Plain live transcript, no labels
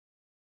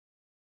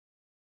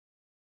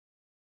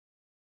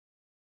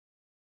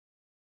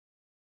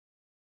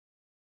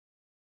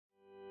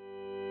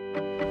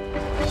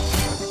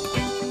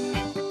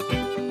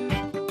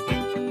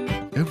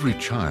Every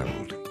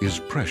child is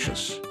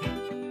precious.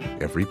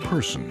 Every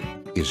person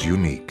is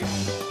unique.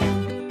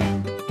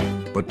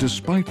 But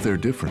despite their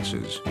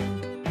differences,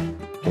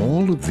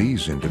 all of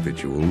these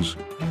individuals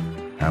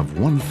have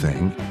one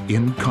thing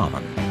in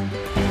common.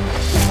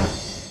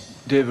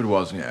 David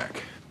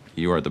Wozniak,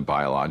 you are the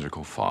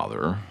biological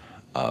father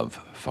of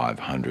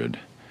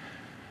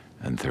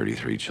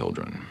 533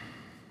 children.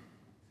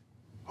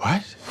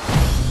 What?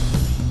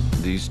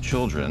 These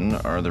children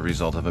are the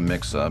result of a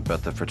mix-up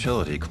at the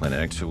fertility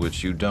clinic to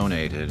which you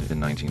donated in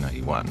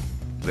 1991.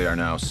 They are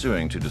now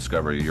suing to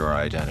discover your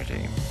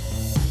identity.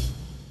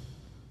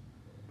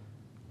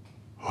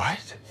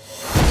 What?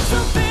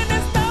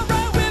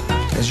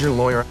 As your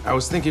lawyer, I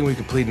was thinking we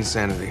could plead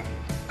insanity.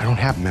 I don't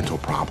have mental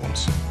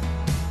problems.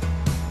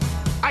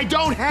 I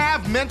don't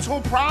have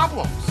mental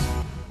problems!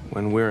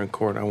 When we're in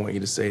court, I want you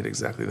to say it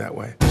exactly that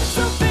way.